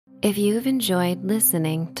If you've enjoyed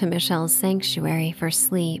listening to Michelle's Sanctuary for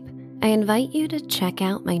Sleep, I invite you to check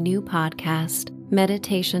out my new podcast,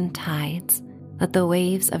 Meditation Tides. Let the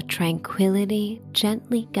waves of tranquility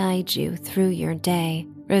gently guide you through your day,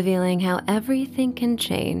 revealing how everything can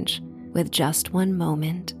change with just one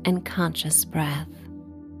moment and conscious breath.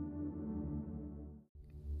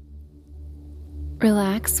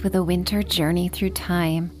 Relax with a winter journey through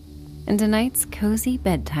time and tonight's cozy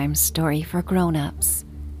bedtime story for grown-ups.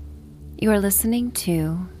 You are listening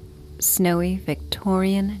to Snowy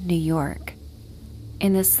Victorian, New York.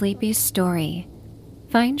 In this sleepy story,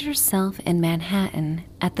 find yourself in Manhattan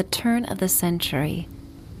at the turn of the century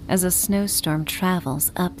as a snowstorm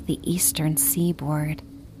travels up the eastern seaboard.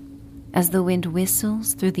 As the wind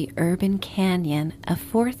whistles through the urban canyon of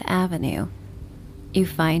 4th Avenue, you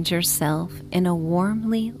find yourself in a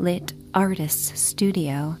warmly lit artist's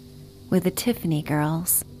studio with the Tiffany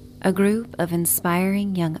girls, a group of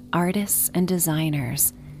inspiring young artists and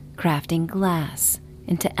designers crafting glass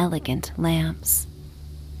into elegant lamps.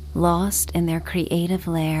 Lost in their creative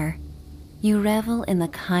lair, you revel in the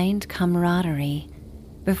kind camaraderie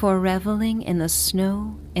before reveling in the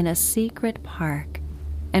snow in a secret park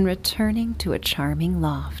and returning to a charming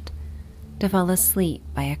loft to fall asleep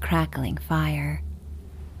by a crackling fire.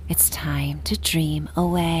 It's time to dream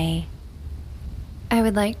away. I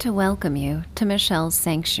would like to welcome you to Michelle's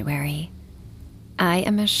Sanctuary. I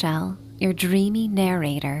am Michelle, your dreamy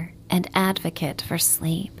narrator and advocate for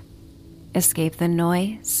sleep. Escape the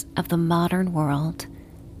noise of the modern world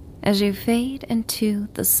as you fade into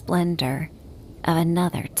the splendor of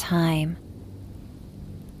another time.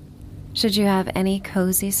 Should you have any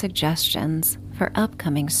cozy suggestions for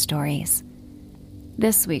upcoming stories,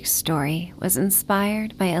 this week's story was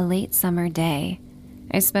inspired by a late summer day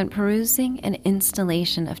I spent perusing an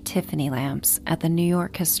installation of Tiffany lamps at the New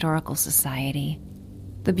York Historical Society.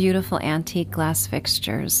 The beautiful antique glass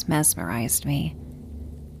fixtures mesmerized me,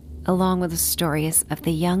 along with the stories of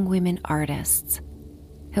the young women artists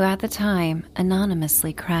who at the time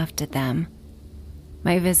anonymously crafted them.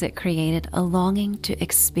 My visit created a longing to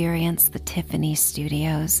experience the Tiffany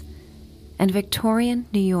studios and Victorian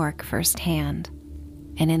New York firsthand.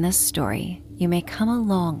 And in this story, you may come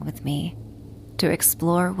along with me to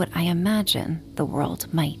explore what I imagine the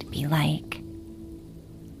world might be like.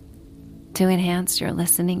 To enhance your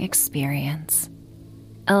listening experience,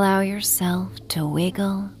 allow yourself to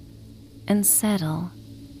wiggle and settle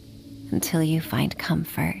until you find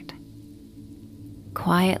comfort.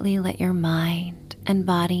 Quietly let your mind and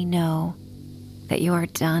body know that you are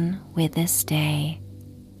done with this day.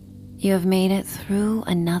 You have made it through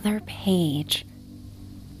another page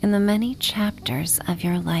in the many chapters of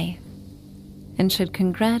your life and should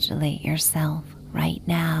congratulate yourself right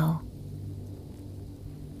now.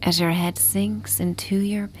 As your head sinks into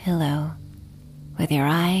your pillow with your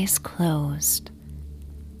eyes closed,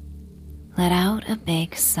 let out a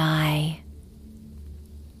big sigh.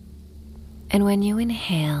 And when you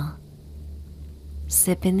inhale,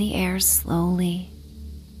 sip in the air slowly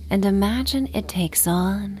and imagine it takes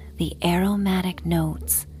on the aromatic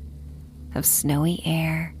notes of snowy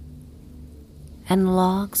air and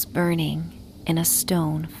logs burning in a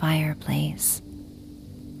stone fireplace.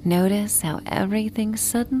 Notice how everything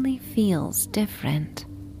suddenly feels different.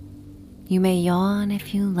 You may yawn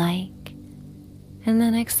if you like, and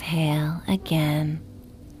then exhale again,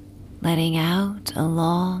 letting out a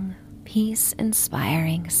long,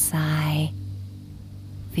 peace-inspiring sigh,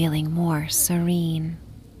 feeling more serene.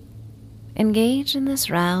 Engage in this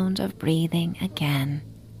round of breathing again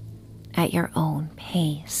at your own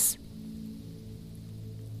pace.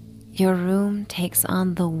 Your room takes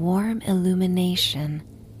on the warm illumination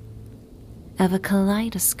of a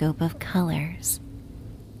kaleidoscope of colors,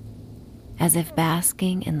 as if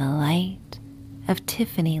basking in the light of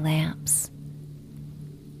Tiffany lamps.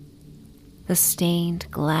 The stained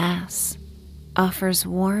glass offers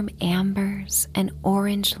warm ambers and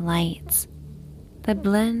orange lights that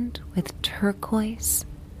blend with turquoise,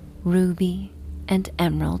 ruby, and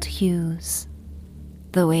emerald hues.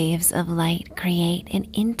 The waves of light create an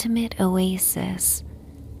intimate oasis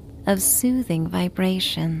of soothing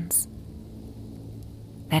vibrations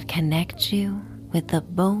that connect you with the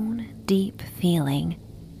bone-deep feeling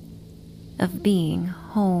of being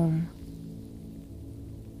home.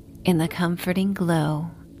 In the comforting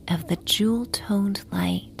glow of the jewel-toned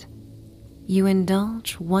light, you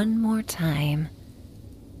indulge one more time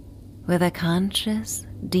with a conscious,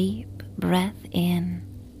 deep breath in,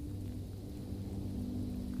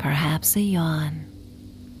 perhaps a yawn,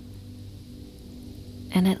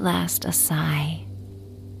 and at last a sigh.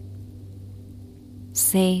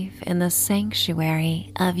 safe in the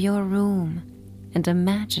sanctuary of your room and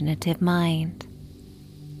imaginative mind.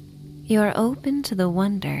 You are open to the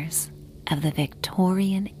wonders of the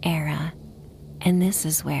Victorian era, and this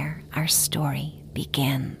is where our story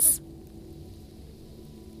begins.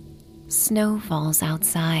 Snow falls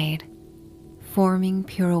outside, forming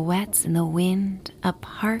pirouettes in the wind up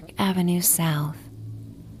Park Avenue South,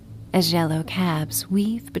 as yellow cabs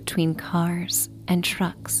weave between cars and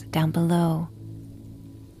trucks down below.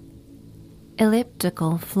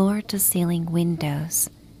 Elliptical floor-to-ceiling windows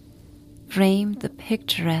frame the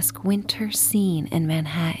picturesque winter scene in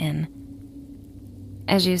Manhattan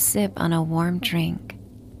as you sip on a warm drink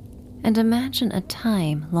and imagine a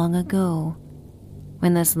time long ago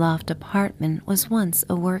when this loft apartment was once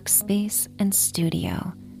a workspace and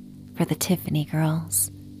studio for the Tiffany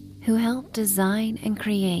girls, who helped design and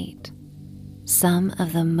create some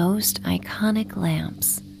of the most iconic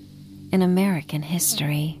lamps in American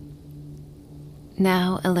history.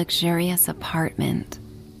 Now a luxurious apartment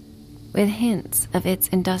with hints of its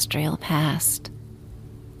industrial past.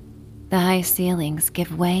 The high ceilings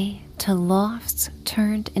give way to lofts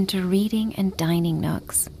turned into reading and dining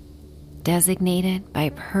nooks, designated by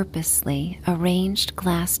purposely arranged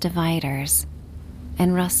glass dividers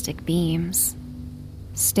and rustic beams.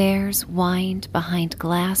 Stairs wind behind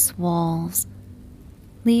glass walls,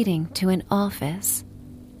 leading to an office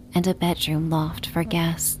and a bedroom loft for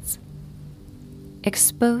guests.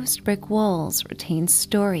 Exposed brick walls retain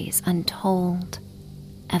stories untold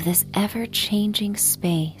of this ever-changing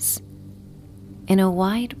space in a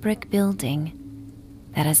wide brick building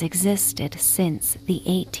that has existed since the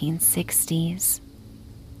 1860s.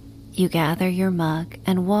 You gather your mug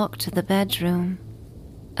and walk to the bedroom,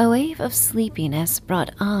 a wave of sleepiness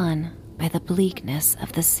brought on by the bleakness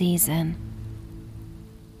of the season.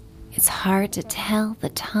 It's hard to tell the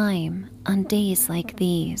time on days like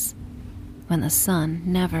these when the sun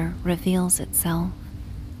never reveals itself.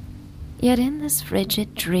 Yet in this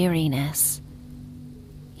frigid dreariness,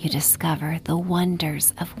 you discover the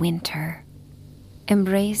wonders of winter,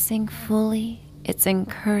 embracing fully its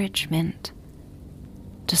encouragement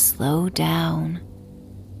to slow down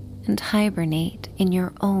and hibernate in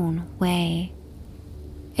your own way.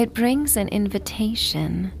 It brings an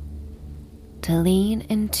invitation to lean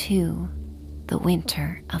into the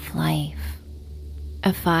winter of life.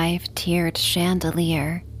 A 5-tiered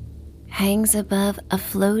chandelier hangs above a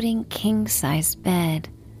floating king-sized bed,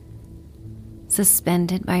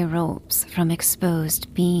 suspended by ropes from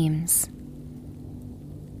exposed beams.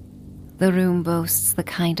 The room boasts the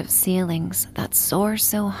kind of ceilings that soar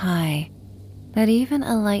so high that even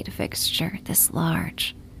a light fixture this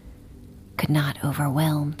large could not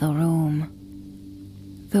overwhelm the room.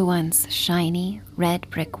 The once shiny red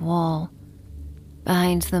brick wall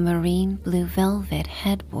behind the marine blue velvet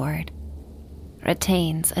headboard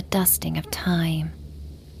retains a dusting of time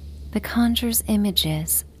that conjures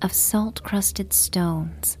images of salt-crusted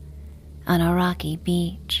stones on a rocky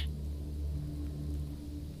beach.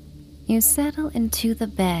 You settle into the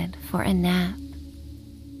bed for a nap,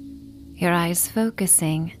 your eyes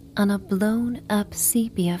focusing on a blown-up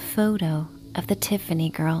sepia photo of the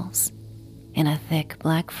Tiffany girls in a thick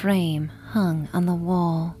black frame hung on the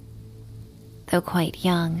wall. Though quite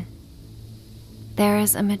young, there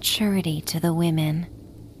is a maturity to the women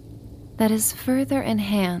that is further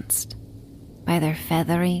enhanced by their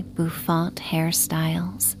feathery bouffant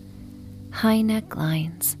hairstyles, high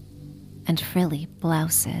necklines, and frilly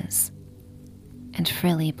blouses.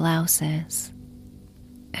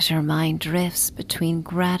 As your mind drifts between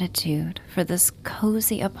gratitude for this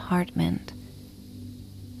cozy apartment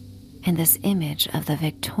and this image of the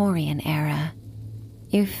Victorian era,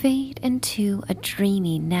 you fade into a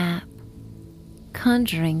dreamy nap,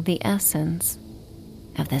 conjuring the essence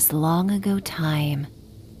of this long ago time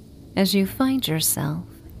as you find yourself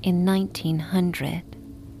in 1900.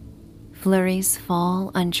 Flurries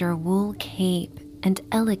fall on your wool cape and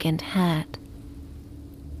elegant hat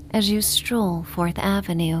as you stroll 4th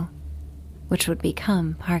Avenue, which would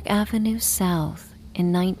become Park Avenue South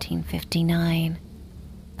in 1959.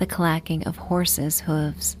 The clacking of horses'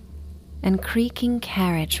 hooves and creaking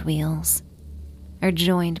carriage wheels are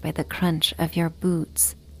joined by the crunch of your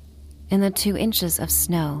boots in the 2 inches of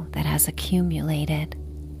snow that has accumulated.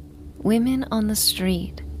 Women on the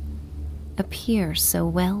street appear so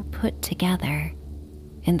well put together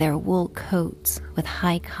in their wool coats with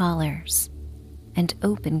high collars and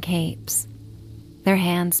open capes, their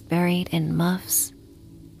hands buried in muffs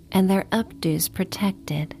and their updos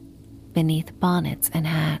protected beneath bonnets and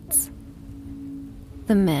hats.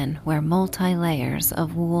 The men wear multi-layers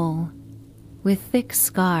of wool with thick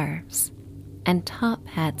scarves and top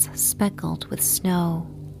hats speckled with snow.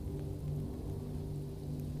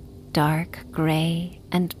 Dark gray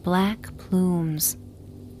and black plumes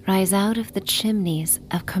rise out of the chimneys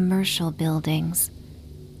of commercial buildings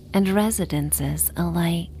and residences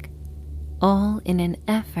alike, all in an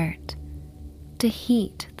effort to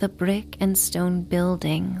heat the brick and stone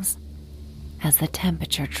buildings as the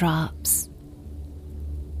temperature drops.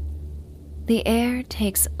 The air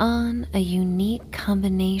takes on a unique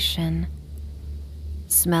combination,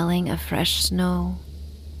 smelling of fresh snow,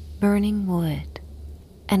 burning wood,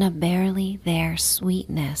 and a barely there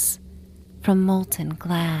sweetness from molten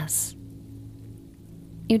glass.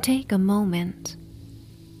 You take a moment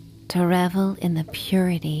to revel in the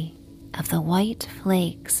purity of the white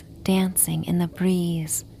flakes dancing in the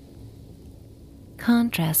breeze,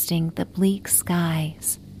 contrasting the bleak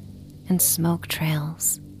skies and smoke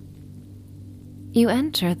trails. You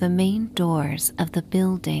enter the main doors of the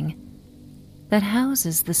building that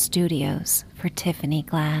houses the studios for Tiffany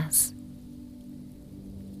Glass.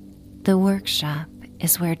 The workshop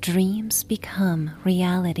is where dreams become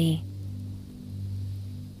reality,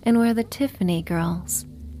 and where the Tiffany girls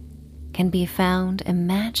can be found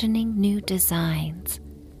imagining new designs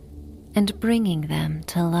and bringing them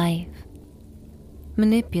to life,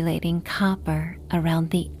 manipulating copper around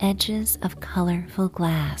the edges of colorful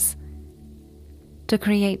glass to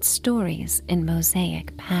create stories in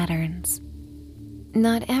mosaic patterns.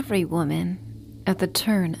 Not every woman at the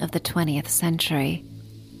turn of the 20th century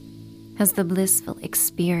has the blissful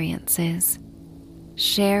experiences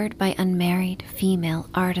shared by unmarried female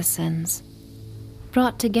artisans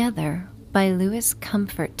brought together by Louis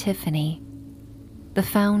Comfort Tiffany, the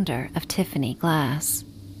founder of Tiffany Glass.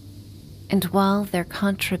 And while their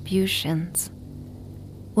contributions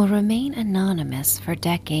will remain anonymous for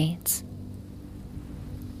decades,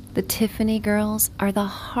 the Tiffany girls are the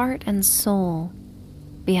heart and soul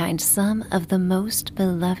behind some of the most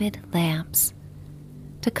beloved lamps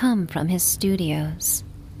to come from his studios.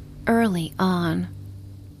 Early on,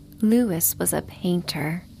 Louis was a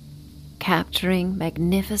painter, capturing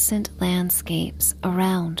magnificent landscapes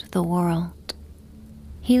around the world.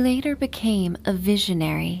 He later became a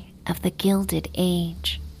visionary of the Gilded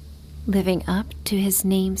Age, living up to his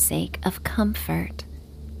namesake of comfort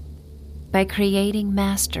by creating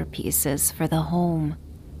masterpieces for the home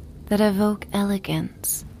that evoke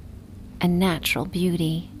elegance and natural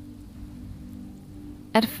beauty.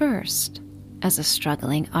 At first, as a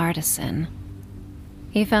struggling artisan,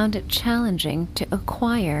 he found it challenging to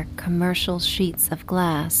acquire commercial sheets of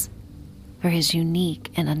glass for his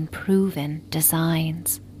unique and unproven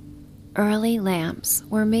designs. Early lamps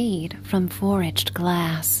were made from foraged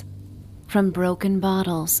glass, from broken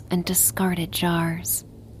bottles and discarded jars,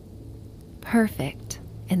 perfect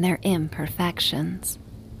in their imperfections.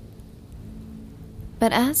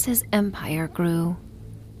 But as his empire grew,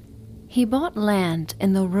 he bought land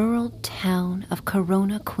in the rural town of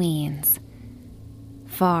Corona, Queens,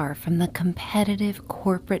 far from the competitive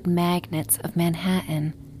corporate magnates of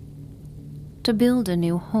Manhattan, to build a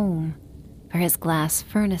new home for his glass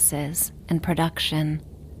furnaces and production.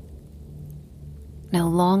 No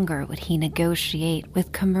longer would he negotiate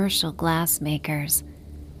with commercial glassmakers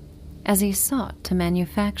as he sought to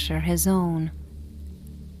manufacture his own.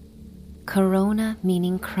 Corona,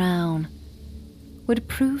 meaning crown, would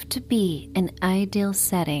prove to be an ideal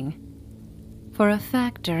setting for a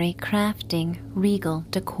factory crafting regal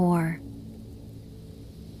decor.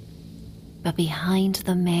 But behind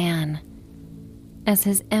the man, as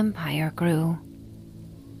his empire grew,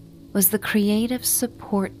 was the creative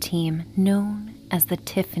support team known as the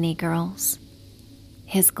Tiffany Girls.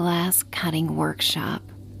 His glass cutting workshop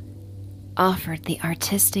offered the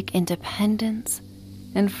artistic independence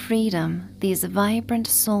and freedom these vibrant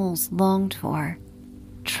souls longed for,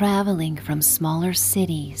 traveling from smaller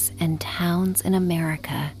cities and towns in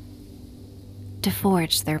America to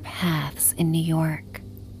forge their paths in New York.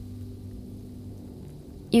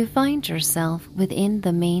 You find yourself within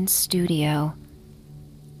the main studio,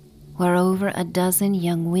 where over a dozen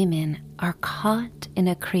young women are caught in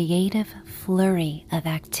a creative flurry of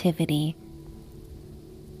activity,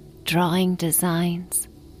 drawing designs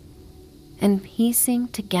and piecing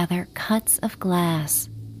together cuts of glass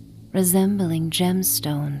resembling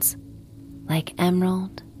gemstones like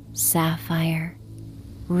emerald, sapphire,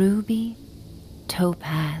 ruby,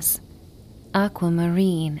 topaz,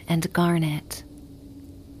 aquamarine, and garnet.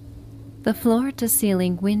 The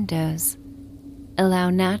floor-to-ceiling windows allow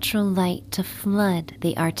natural light to flood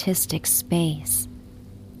the artistic space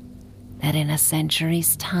that in a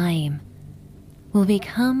century's time will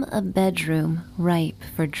become a bedroom ripe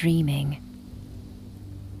for dreaming.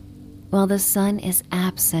 while the sun is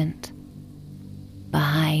absent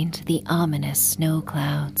behind the ominous snow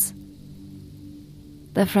clouds.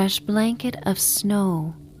 The fresh blanket of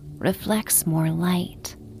snow reflects more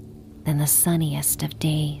light than the sunniest of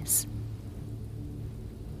days.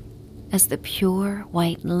 As the pure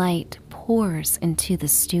white light pours into the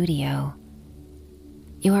studio,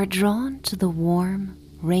 you are drawn to the warm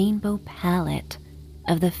rainbow palette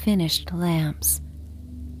of the finished lamps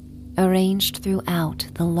arranged throughout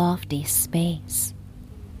the lofty space.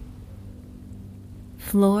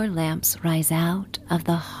 Floor lamps rise out of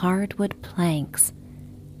the hardwood planks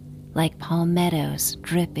like palmettos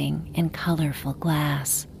dripping in colorful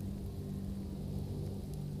glass.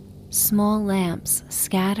 Small lamps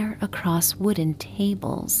scatter across wooden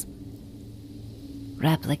tables,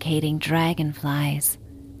 replicating dragonflies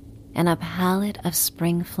and a palette of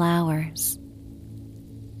spring flowers.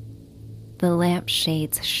 The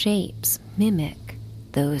lampshades' shapes mimic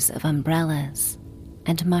those of umbrellas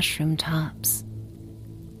and mushroom tops.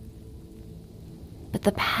 But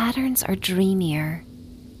the patterns are dreamier,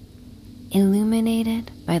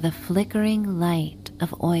 illuminated by the flickering light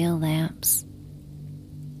of oil lamps.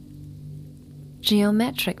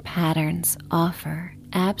 Geometric patterns offer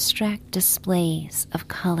abstract displays of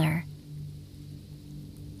color,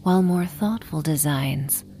 while more thoughtful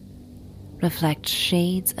designs reflect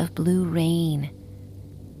shades of blue rain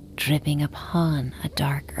dripping upon a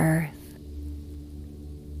dark earth.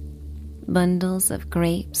 Bundles of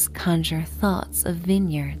grapes conjure thoughts of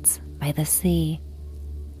vineyards by the sea,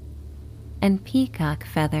 and peacock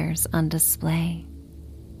feathers on display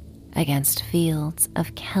against fields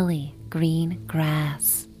of Kelly green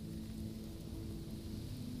grass.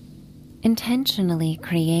 Intentionally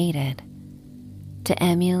created to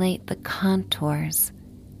emulate the contours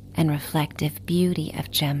and reflective beauty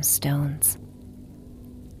of gemstones,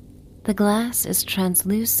 the glass is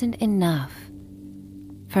translucent enough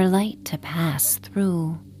for light to pass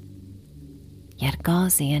through, yet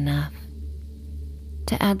gauzy enough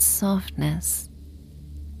to add softness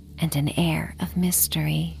and an air of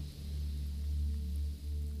mystery.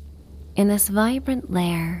 In this vibrant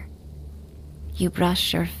lair, you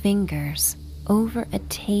brush your fingers over a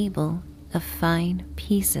table of fine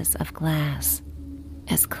pieces of glass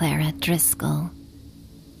as Clara Driscoll,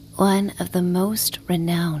 one of the most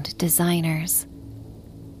renowned designers,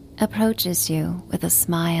 approaches you with a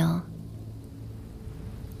smile.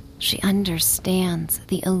 She understands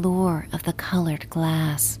the allure of the colored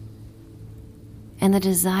glass and the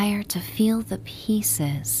desire to feel the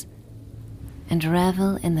pieces and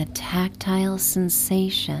revel in the tactile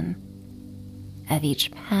sensation of each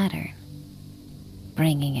pattern,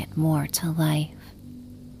 bringing it more to life.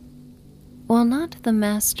 While not the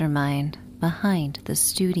mastermind behind the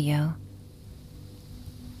studio,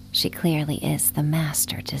 she clearly is the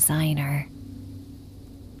master designer.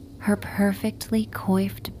 Her perfectly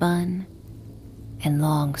coiffed bun and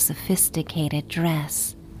long sophisticated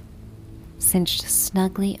dress cinched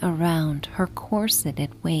snugly around her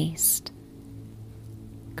corseted waist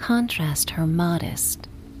contrast her modest,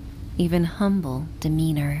 even humble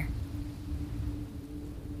demeanor.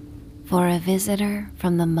 For a visitor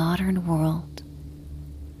from the modern world,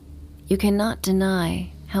 you cannot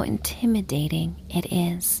deny how intimidating it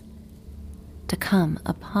is to come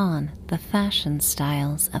upon the fashion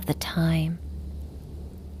styles of the time,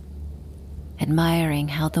 admiring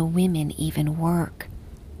how the women even work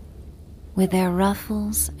with their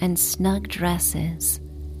ruffles and snug dresses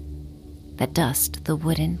that dust the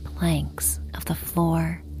wooden planks of the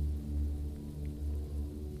floor.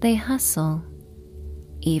 They hustle,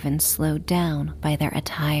 even slowed down by their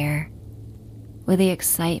attire, with the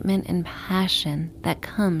excitement and passion that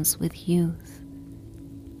comes with youth,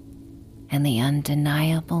 and the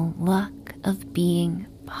undeniable luck of being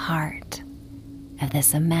part of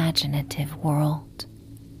this imaginative world.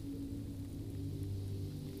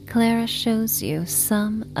 Clara shows you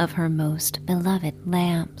some of her most beloved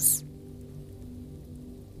lamps.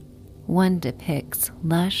 One depicts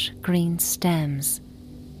lush green stems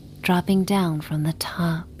dropping down from the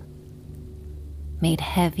top, made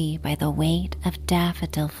heavy by the weight of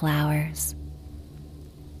daffodil flowers,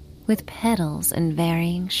 with petals in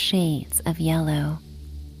varying shades of yellow.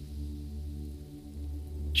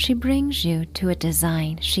 She brings you to a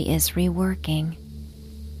design she is reworking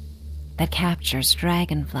that captures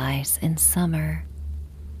dragonflies in summer.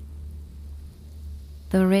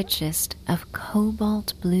 The richest of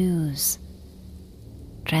cobalt blues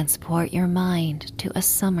transport your mind to a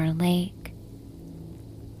summer lake,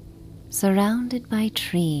 surrounded by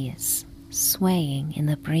trees swaying in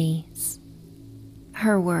the breeze.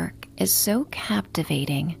 Her work is so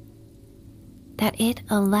captivating that it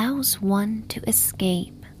allows one to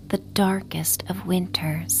escape the darkest of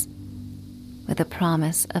winters with a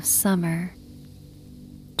promise of summer,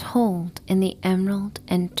 told in the emerald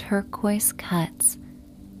and turquoise cuts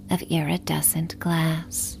of iridescent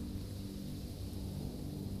glass.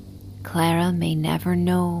 Clara may never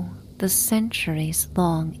know the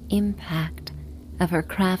centuries-long impact of her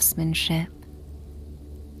craftsmanship,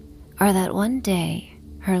 or that one day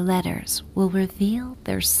her letters will reveal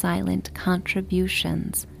their silent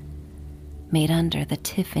contributions made under the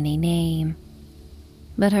Tiffany name,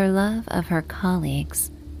 but her love of her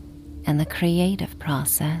colleagues and the creative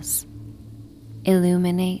process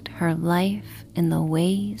illuminate her life in the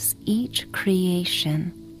ways each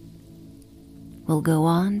creation will go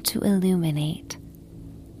on to illuminate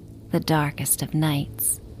the darkest of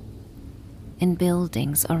nights in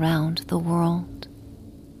buildings around the world.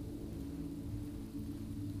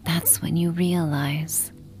 That's when you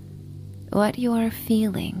realize what you are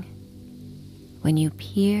feeling when you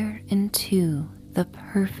peer into the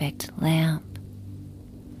perfect lamp.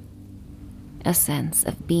 A sense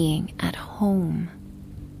of being at home,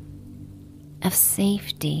 of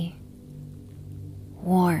safety,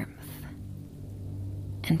 warmth,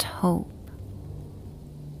 and hope.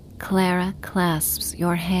 Clara clasps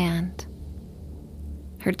your hand,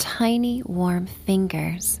 her tiny warm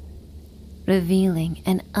fingers revealing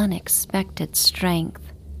an unexpected strength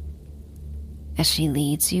as she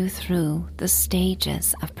leads you through the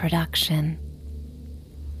stages of production.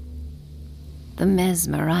 The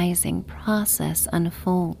mesmerizing process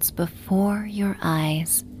unfolds before your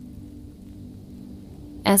eyes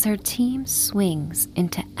as her team swings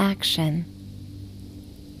into action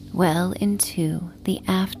well into the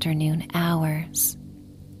afternoon hours.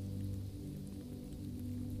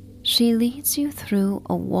 She leads you through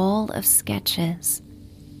a wall of sketches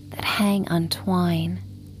that hang on twine,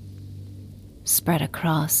 spread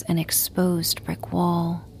across an exposed brick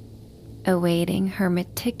wall, awaiting her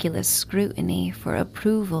meticulous scrutiny for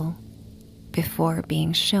approval before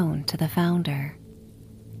being shown to the founder.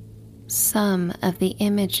 Some of the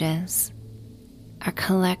images are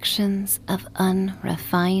collections of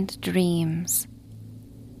unrefined dreams,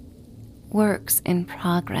 works in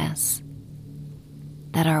progress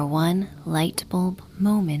that are one light bulb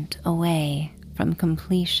moment away from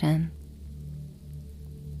completion.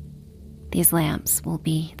 These lamps will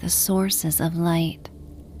be the sources of light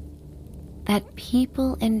that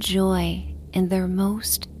people enjoy in their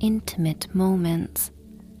most intimate moments,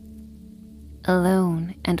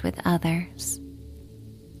 alone and with others,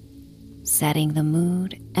 setting the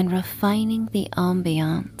mood and refining the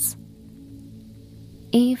ambiance,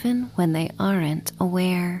 even when they aren't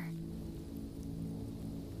aware.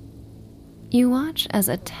 You watch as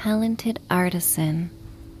a talented artisan,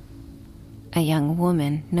 a young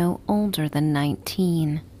woman no older than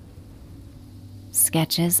 19,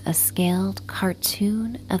 sketches a scaled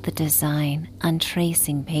cartoon of the design on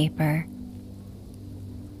tracing paper,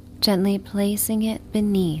 gently placing it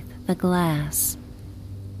beneath the glass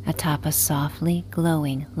atop a softly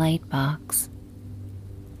glowing light box.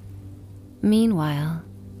 Meanwhile,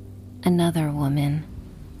 another woman,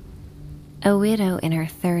 a widow in her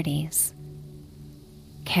 30s,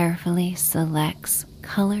 carefully selects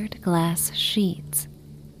colored glass sheets,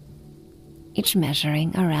 each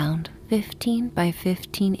measuring around 15 by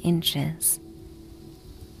 15 inches,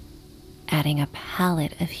 adding a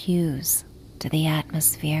palette of hues to the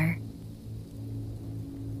atmosphere.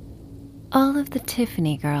 All of the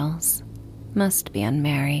Tiffany girls must be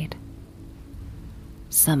unmarried,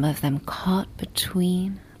 some of them caught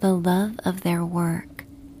between the love of their work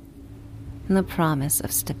and the promise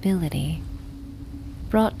of stability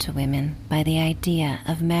brought to women by the idea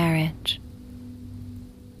of marriage.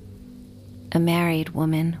 A married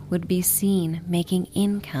woman would be seen making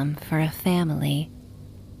income for a family,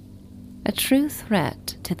 a true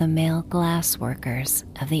threat to the male glass workers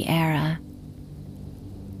of the era.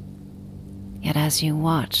 Yet as you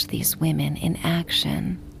watch these women in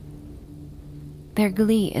action, their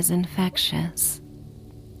glee is infectious.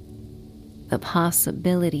 The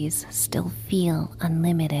possibilities still feel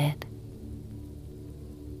unlimited,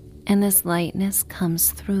 and this lightness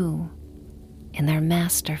comes through in their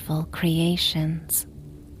masterful creations.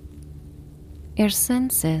 Your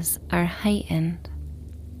senses are heightened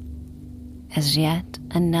as yet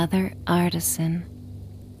another artisan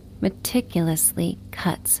meticulously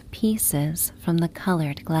cuts pieces from the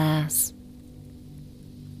colored glass.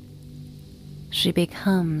 She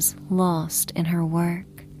becomes lost in her work,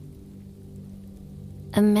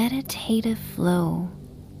 a meditative flow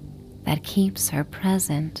that keeps her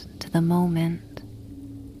present to the moment.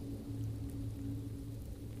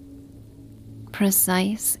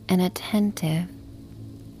 Precise and attentive,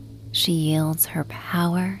 she yields her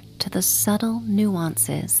power to the subtle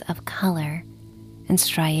nuances of color and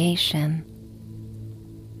striation.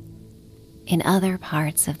 In other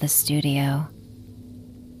parts of the studio,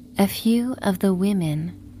 a few of the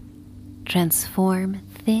women transform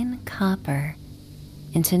thin copper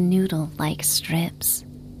into noodle-like strips.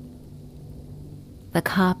 The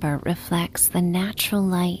copper reflects the natural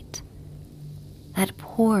light that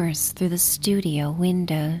pours through the studio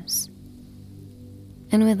windows,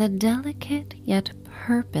 and with a delicate yet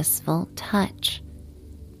purposeful touch,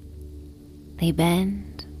 they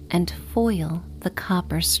bend and foil the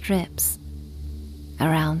copper strips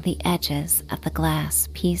around the edges of the glass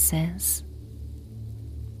pieces.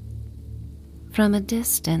 From a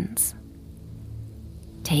distance,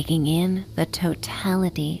 taking in the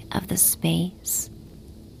totality of the space,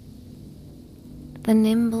 the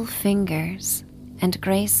nimble fingers and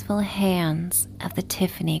graceful hands of the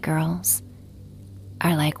Tiffany girls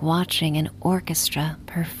are like watching an orchestra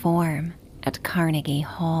perform at Carnegie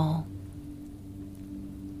Hall.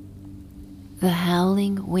 The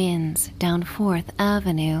howling winds down 4th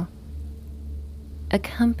Avenue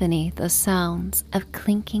accompany the sounds of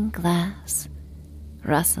clinking glass,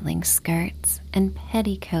 rustling skirts, and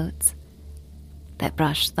petticoats that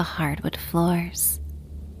brush the hardwood floors.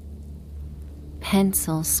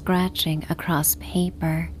 Pencils scratching across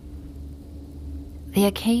paper, the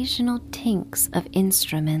occasional tinks of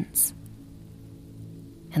instruments,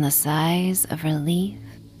 and the sighs of relief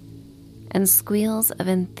and squeals of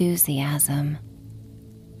enthusiasm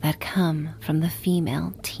that come from the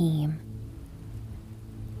female team.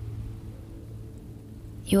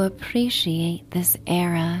 You appreciate this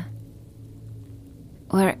era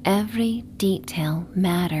where every detail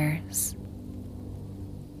matters,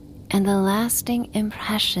 and the lasting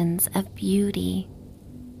impressions of beauty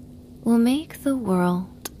will make the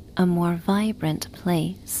world a more vibrant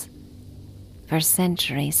place for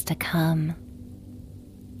centuries to come.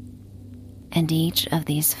 And each of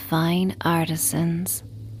these fine artisans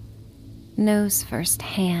knows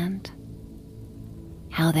firsthand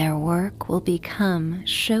how their work will become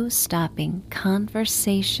show-stopping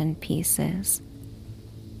conversation pieces,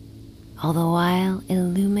 all the while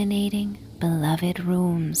illuminating beloved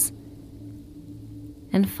rooms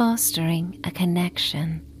and fostering a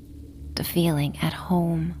connection to feeling at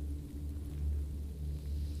home.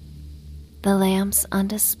 The lamps on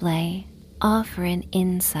display offer an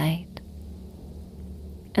insight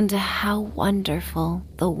into how wonderful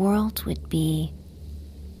the world would be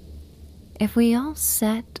if we all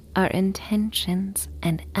set our intentions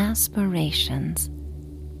and aspirations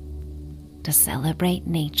to celebrate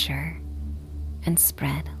nature and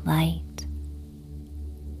spread light.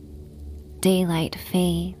 Daylight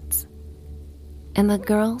fades, and the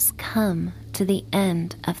girls come to the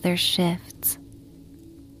end of their shifts,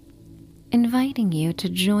 inviting you to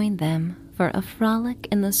join them for a frolic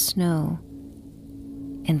in the snow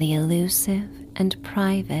in the elusive and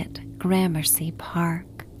private Gramercy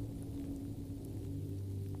Park.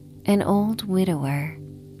 An old widower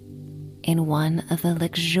in one of the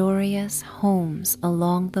luxurious homes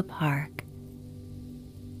along the park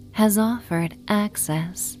has offered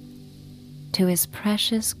access to his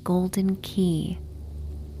precious golden key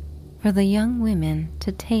for the young women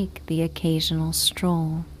to take the occasional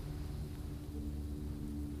stroll.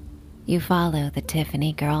 You follow the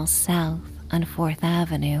Tiffany girls south on 4th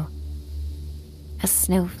Avenue as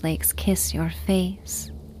snowflakes kiss your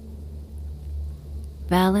face,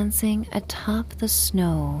 balancing atop the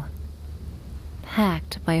snow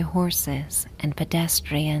packed by horses and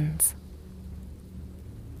pedestrians.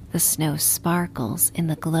 The snow sparkles in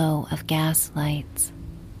the glow of gas lights,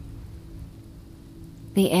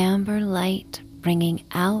 the amber light bringing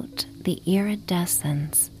out the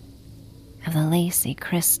iridescence of the lacy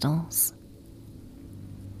crystals.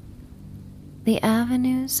 The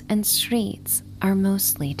avenues and streets are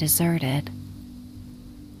mostly deserted,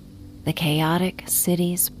 the chaotic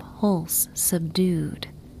city's pulse subdued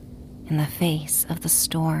in the face of the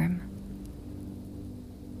storm.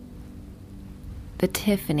 The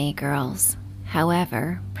Tiffany girls,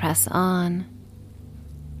 however, press on,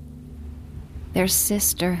 their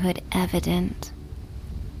sisterhood evident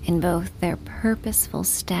in both their purposeful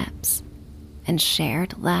steps and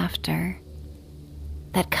shared laughter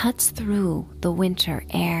that cuts through the winter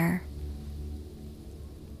air.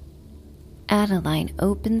 Adeline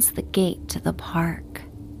opens the gate to the park,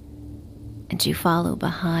 and you follow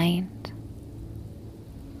behind,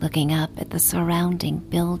 looking up at the surrounding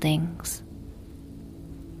buildings.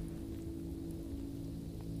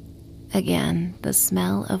 Again, the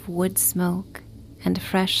smell of wood smoke and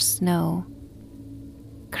fresh snow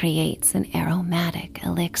creates an aromatic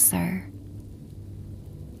elixir.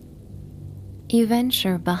 You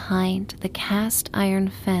venture behind the cast iron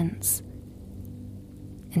fence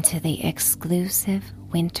into the exclusive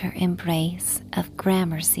winter embrace of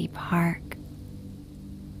Gramercy Park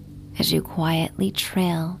as you quietly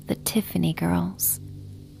trail the Tiffany girls,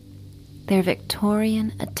 their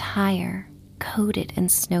Victorian attire coated in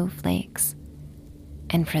snowflakes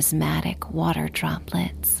and prismatic water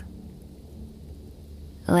droplets.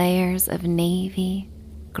 Layers of navy,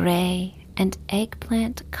 gray, and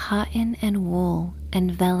eggplant cotton and wool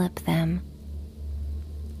envelop them,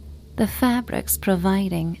 the fabrics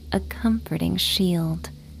providing a comforting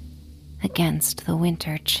shield against the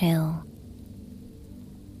winter chill.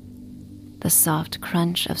 The soft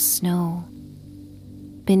crunch of snow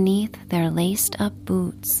beneath their laced-up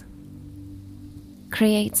boots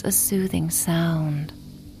creates a soothing sound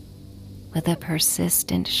with a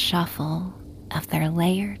persistent shuffle of their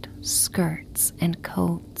layered skirts and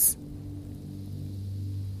coats.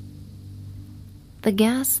 The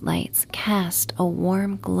gas lights cast a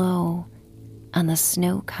warm glow on the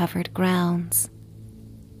snow-covered grounds,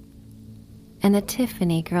 and the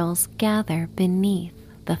Tiffany girls gather beneath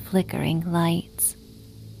the flickering lights,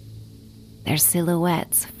 their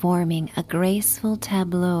silhouettes forming a graceful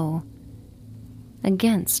tableau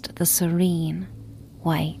against the serene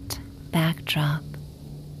white backdrop.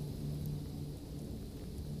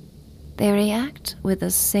 They react with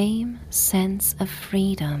the same sense of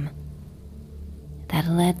freedom that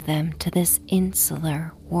led them to this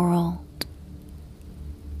insular world,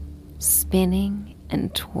 spinning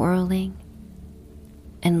and twirling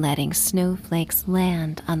and letting snowflakes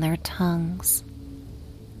land on their tongues.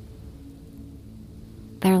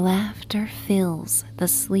 Their laughter fills the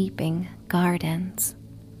sleeping gardens.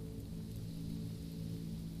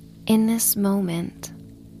 In this moment,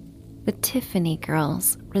 the Tiffany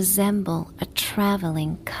girls resemble a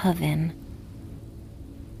traveling coven,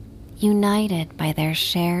 united by their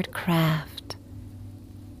shared craft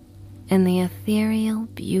and the ethereal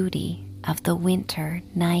beauty of the winter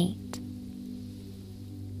night.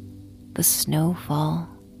 The snowfall,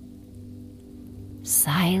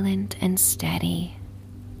 silent and steady,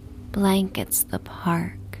 blankets the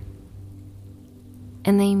park,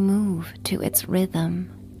 and they move to its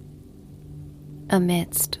rhythm.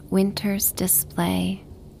 Amidst winter's display,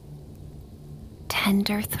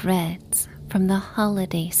 tender threads from the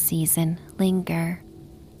holiday season linger.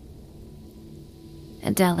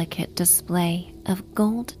 A delicate display of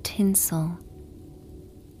gold tinsel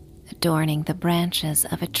adorning the branches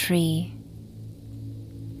of a tree.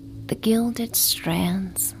 The gilded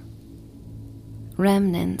strands,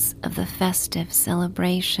 remnants of the festive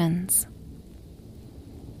celebrations,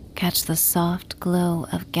 catch the soft glow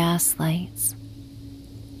of gaslights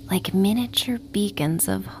like miniature beacons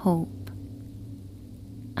of hope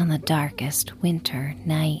on the darkest winter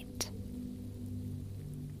night.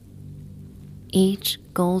 Each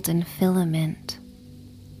golden filament,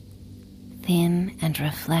 thin and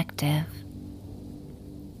reflective,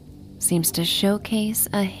 seems to showcase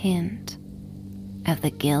a hint of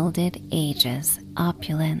the Gilded Age's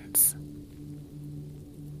opulence.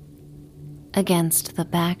 Against the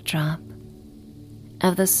backdrop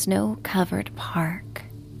of the snow-covered park,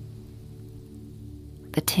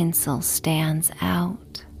 the tinsel stands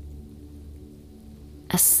out,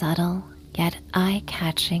 a subtle yet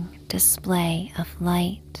eye-catching display of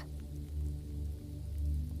light.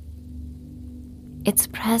 Its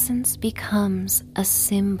presence becomes a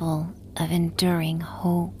symbol of enduring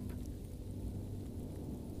hope,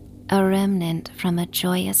 a remnant from a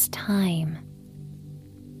joyous time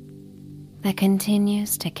that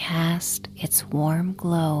continues to cast its warm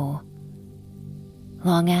glow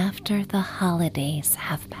long after the holidays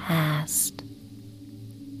have passed.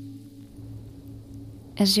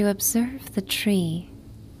 As you observe the tree,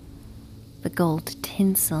 the gold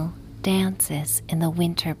tinsel dances in the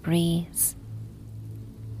winter breeze,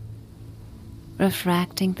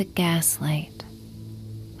 refracting the gaslight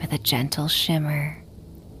with a gentle shimmer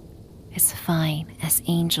as fine as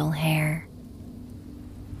angel hair.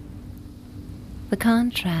 The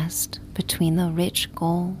contrast between the rich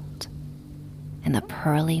gold and the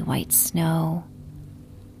pearly white snow,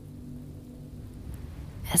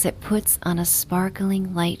 as it puts on a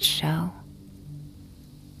sparkling light show,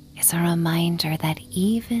 is a reminder that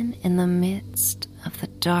even in the midst of the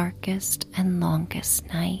darkest and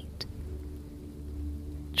longest night,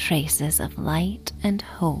 traces of light and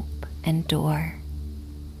hope endure.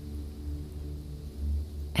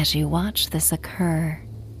 As you watch this occur,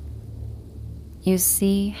 you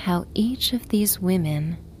see how each of these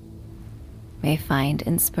women may find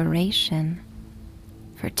inspiration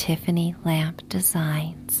for Tiffany lamp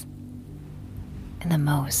designs in the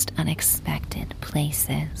most unexpected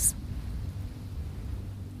places.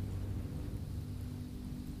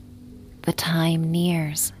 The time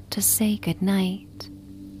nears to say goodnight,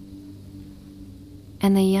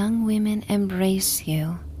 and the young women embrace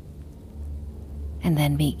you and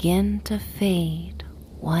then begin to fade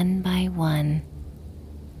one by one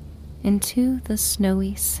into the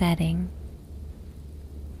snowy setting,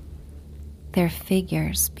 their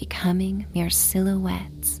figures becoming mere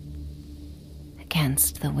silhouettes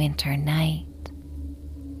against the winter night.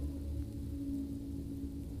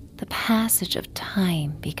 The passage of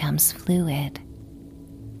time becomes fluid,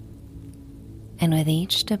 and with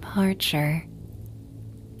each departure,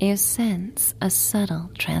 you sense a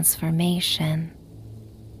subtle transformation.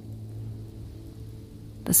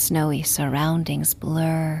 The snowy surroundings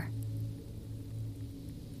blur,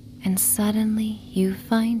 and suddenly you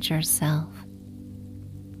find yourself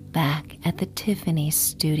back at the Tiffany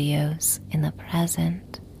studios in the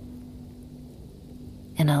present,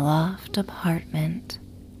 in a loft apartment,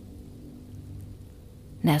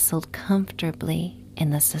 nestled comfortably in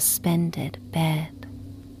the suspended bed.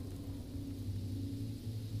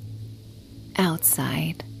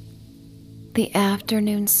 Outside, the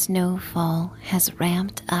afternoon snowfall has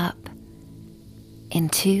ramped up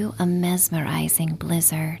into a mesmerizing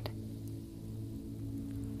blizzard,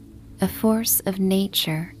 a force of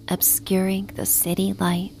nature obscuring the city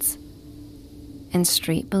lights and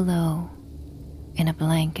street below in a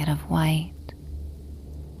blanket of white.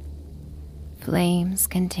 Flames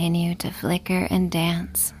continue to flicker and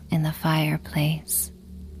dance in the fireplace,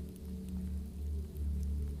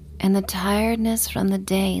 and the tiredness from the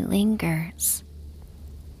day lingers.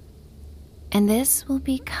 And this will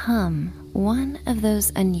become one of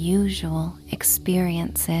those unusual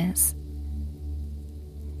experiences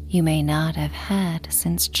you may not have had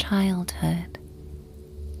since childhood,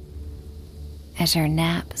 as your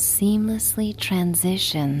nap seamlessly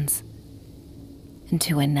transitions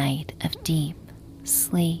into a night of deep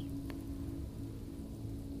sleep.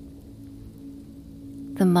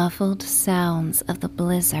 The muffled sounds of the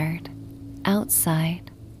blizzard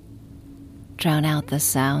outside drown out the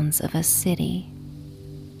sounds of a city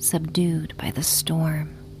subdued by the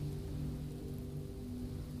storm.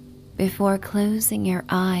 Before closing your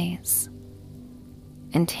eyes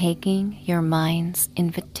and taking your mind's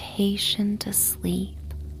invitation to sleep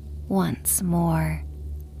once more,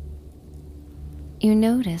 you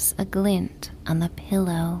notice a glint on the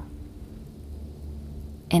pillow,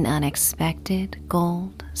 an unexpected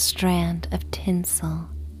gold strand of tinsel,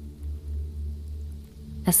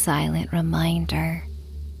 a silent reminder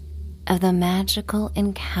of the magical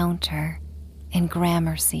encounter in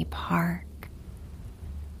Gramercy Park.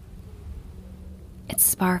 It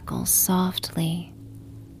sparkles softly,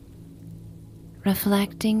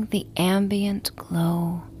 reflecting the ambient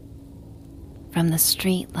glow from the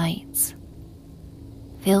street lights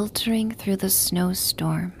filtering through the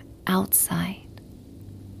snowstorm outside.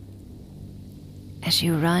 As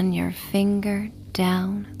you run your finger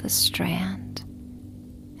down the strand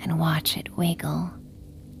and watch it wiggle,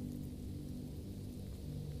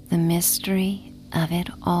 the mystery of it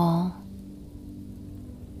all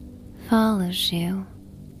follows you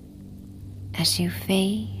as you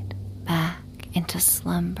fade back into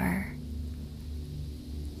slumber.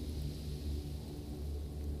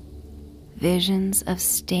 Visions of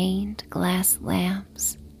stained glass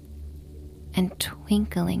lamps and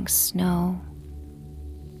twinkling snow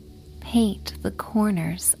paint the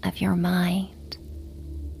corners of your mind.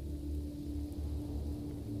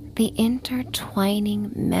 The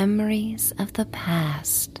intertwining memories of the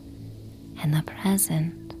past and the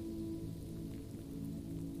present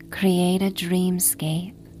create a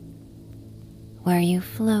dreamscape where you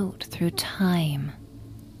float through time,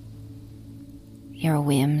 your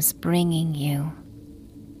whims bringing you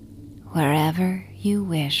wherever you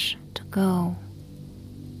wish to go.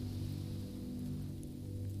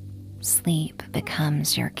 Sleep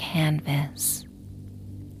becomes your canvas,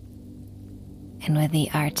 and with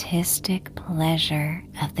the artistic pleasure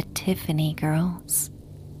of the Tiffany girls,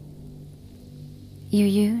 you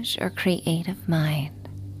use your creative mind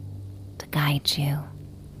to guide you,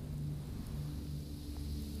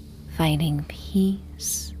 finding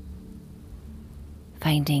peace,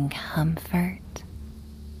 finding comfort,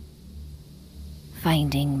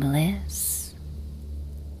 finding bliss,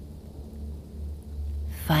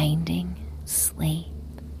 finding sleep.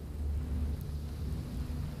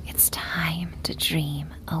 It's time to dream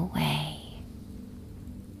away.